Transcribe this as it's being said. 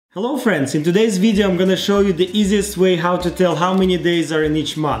Hello friends, in today's video I'm gonna show you the easiest way how to tell how many days are in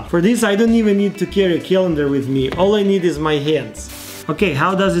each month. For this I don't even need to carry a calendar with me, all I need is my hands. Okay,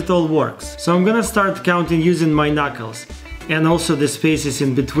 how does it all works? So I'm gonna start counting using my knuckles and also the spaces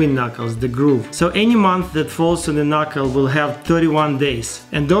in between knuckles, the groove. So any month that falls on the knuckle will have 31 days.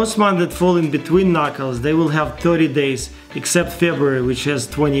 And those months that fall in between knuckles, they will have 30 days, except February, which has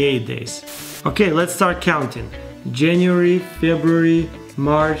 28 days. Okay, let's start counting. January, February,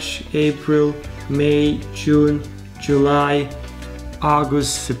 March, April, May, June, July,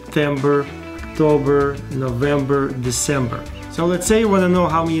 August, September, October, November, December. So let's say you want to know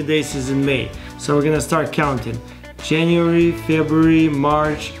how many days is in May. So we're gonna start counting. January, February,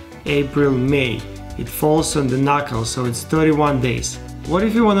 March, April, May. It falls on the knuckle, so it's 31 days. What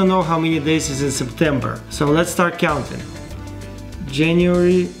if you want to know how many days is in September? So let's start counting.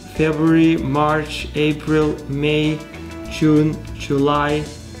 January, February, March, April, May, June, July,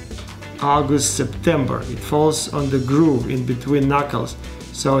 August, September. It falls on the groove in between knuckles,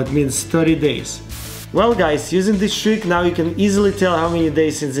 so it means 30 days. Well guys, using this trick now you can easily tell how many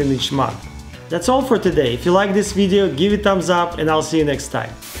days is in each month. That's all for today. If you like this video, give it a thumbs up and I'll see you next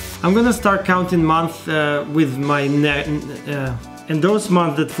time. I'm gonna start counting months with my and those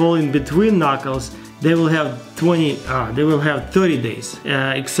months that fall in between knuckles, they will have 30 days,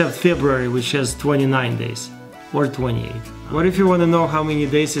 except February, which has 29 days. Or 28. What if you want to know how many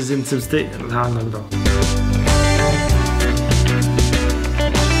days is in September?